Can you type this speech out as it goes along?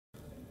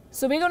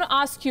So we're going to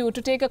ask you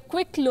to take a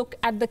quick look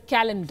at the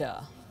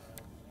calendar.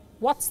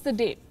 What's the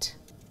date?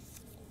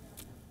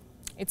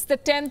 It's the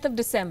 10th of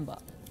December.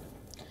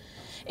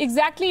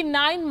 Exactly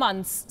 9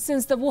 months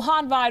since the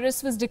Wuhan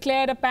virus was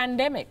declared a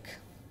pandemic.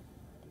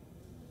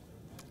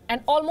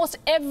 And almost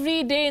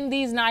every day in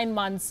these 9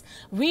 months,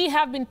 we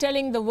have been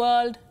telling the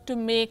world to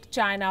make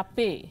China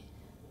pay.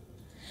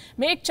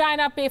 Make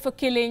China pay for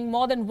killing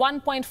more than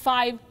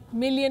 1.5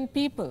 million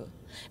people.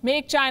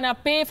 Make China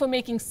pay for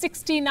making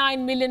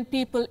 69 million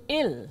people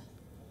ill,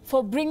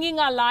 for bringing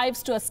our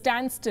lives to a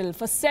standstill,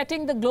 for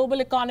setting the global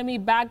economy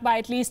back by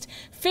at least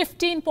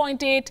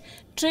 $15.8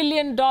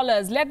 trillion.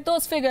 Let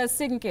those figures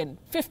sink in.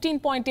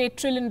 $15.8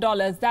 trillion,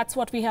 that's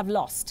what we have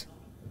lost.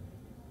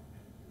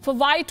 For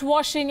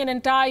whitewashing an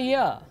entire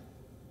year.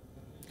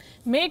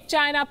 Make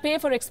China pay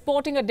for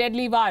exporting a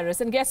deadly virus.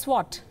 And guess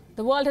what?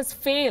 The world has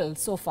failed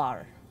so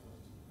far.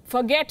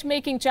 Forget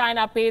making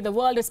China pay. The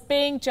world is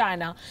paying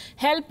China,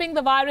 helping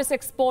the virus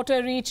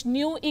exporter reach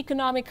new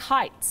economic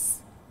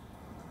heights.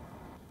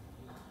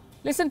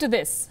 Listen to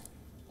this.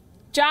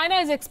 China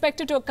is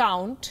expected to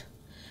account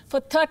for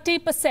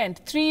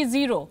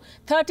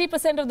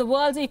 30% of the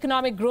world's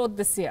economic growth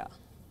this year.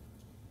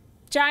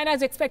 China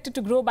is expected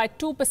to grow by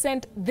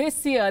 2%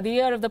 this year, the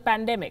year of the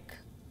pandemic.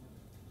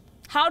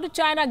 How did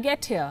China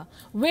get here?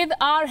 With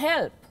our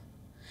help.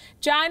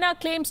 China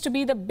claims to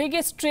be the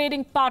biggest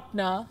trading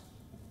partner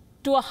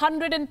to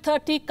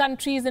 130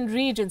 countries and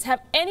regions. Have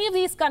any of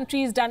these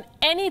countries done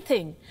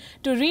anything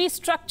to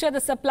restructure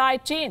the supply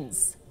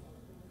chains?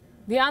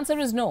 The answer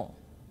is no.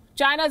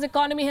 China's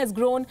economy has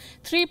grown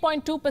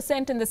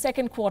 3.2% in the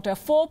second quarter,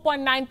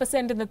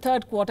 4.9% in the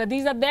third quarter.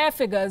 These are their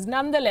figures.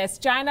 Nonetheless,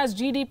 China's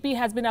GDP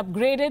has been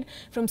upgraded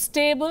from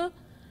stable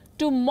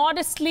to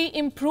modestly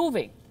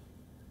improving.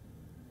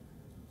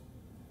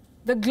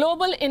 The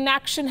global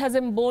inaction has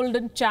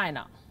emboldened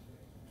China.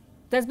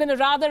 There's been a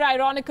rather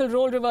ironical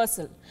role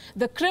reversal.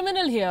 The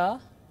criminal here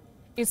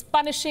is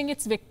punishing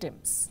its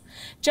victims.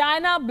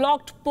 China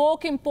blocked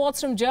pork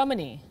imports from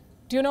Germany.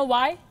 Do you know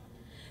why?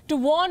 To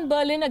warn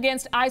Berlin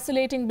against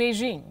isolating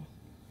Beijing.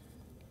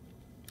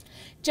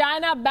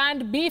 China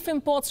banned beef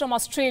imports from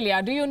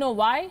Australia. Do you know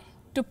why?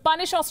 To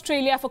punish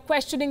Australia for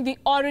questioning the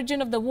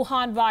origin of the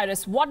Wuhan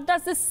virus. What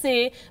does this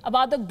say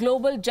about the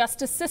global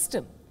justice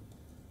system?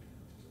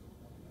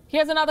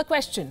 Here's another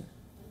question.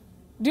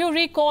 Do you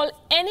recall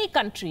any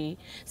country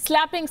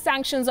slapping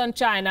sanctions on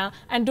China,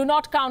 and do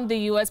not count the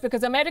US,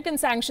 because American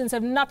sanctions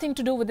have nothing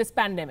to do with this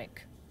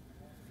pandemic?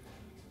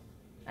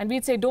 And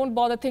we'd say, don't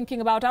bother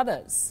thinking about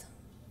others.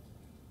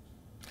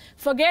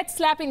 Forget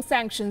slapping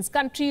sanctions.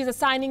 Countries are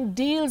signing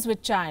deals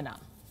with China.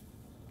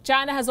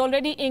 China has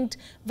already inked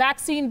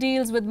vaccine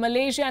deals with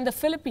Malaysia and the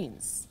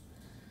Philippines.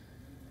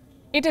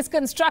 It is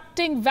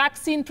constructing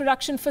vaccine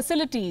production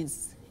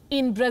facilities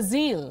in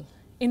Brazil,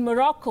 in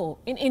Morocco,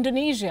 in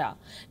Indonesia.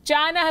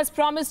 China has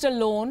promised a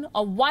loan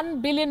of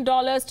 $1 billion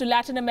to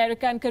Latin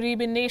America and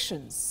Caribbean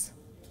nations.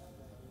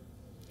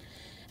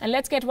 And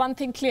let's get one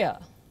thing clear.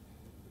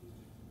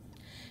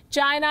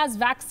 China's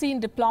vaccine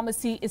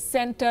diplomacy is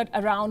centered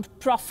around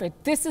profit.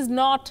 This is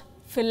not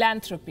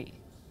philanthropy.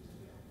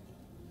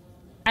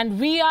 And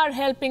we are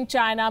helping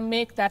China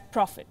make that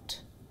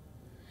profit.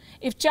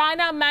 If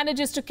China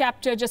manages to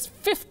capture just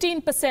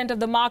 15%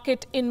 of the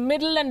market in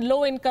middle and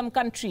low-income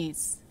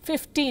countries,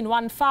 15,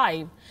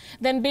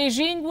 then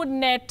Beijing would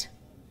net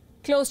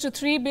close to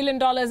 $3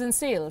 billion in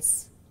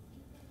sales.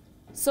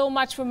 So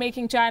much for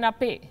making China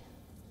pay.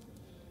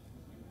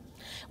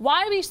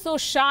 Why are we so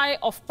shy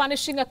of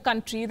punishing a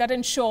country that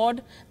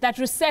ensured that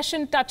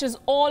recession touches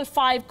all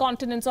 5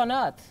 continents on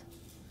Earth?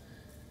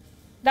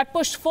 That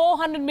pushed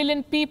 400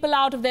 million people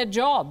out of their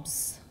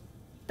jobs?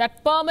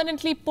 That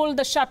permanently pulled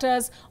the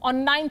shutters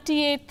on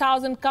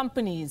 98,000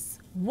 companies?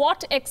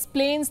 What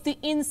explains the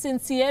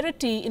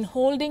insincerity in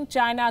holding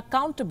China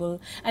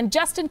accountable? And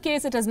just in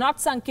case it has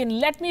not sunk in,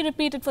 let me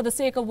repeat it for the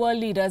sake of world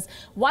leaders.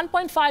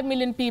 1.5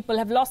 million people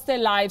have lost their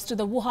lives to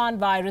the Wuhan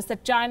virus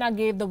that China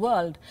gave the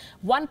world.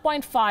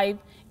 1.5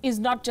 is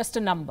not just a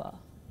number.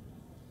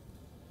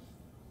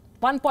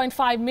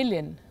 1.5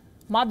 million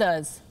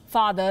mothers,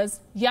 fathers,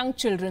 young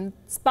children,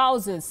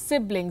 spouses,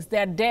 siblings,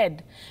 they're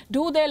dead.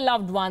 Do their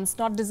loved ones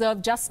not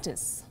deserve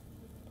justice?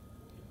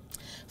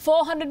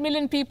 400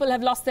 million people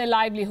have lost their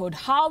livelihood.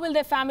 How will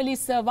their families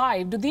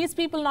survive? Do these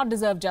people not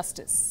deserve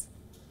justice?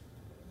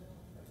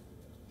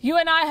 You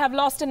and I have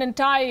lost an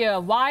entire year.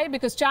 Why?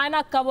 Because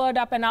China covered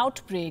up an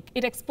outbreak.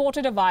 It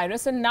exported a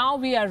virus, and now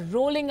we are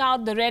rolling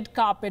out the red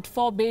carpet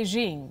for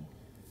Beijing.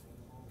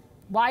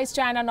 Why is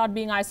China not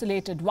being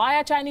isolated? Why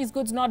are Chinese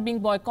goods not being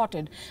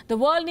boycotted? The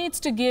world needs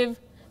to give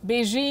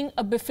Beijing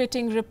a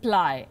befitting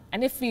reply.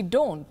 And if we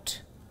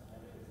don't,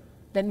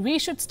 then we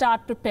should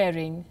start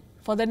preparing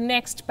for the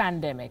next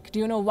pandemic. Do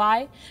you know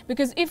why?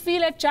 Because if we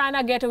let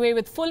China get away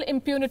with full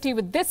impunity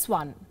with this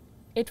one,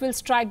 it will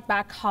strike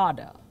back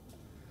harder.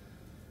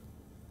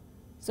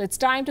 So it's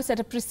time to set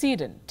a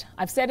precedent.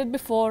 I've said it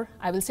before,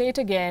 I will say it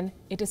again.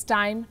 It is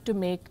time to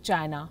make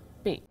China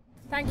pay.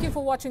 Thank you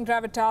for watching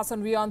Gravitas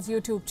on WION's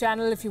YouTube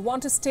channel. If you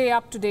want to stay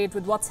up to date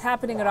with what's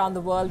happening around the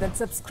world, then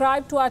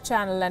subscribe to our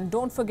channel and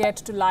don't forget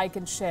to like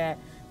and share.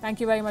 Thank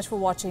you very much for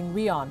watching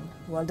WION.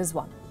 World is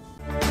One.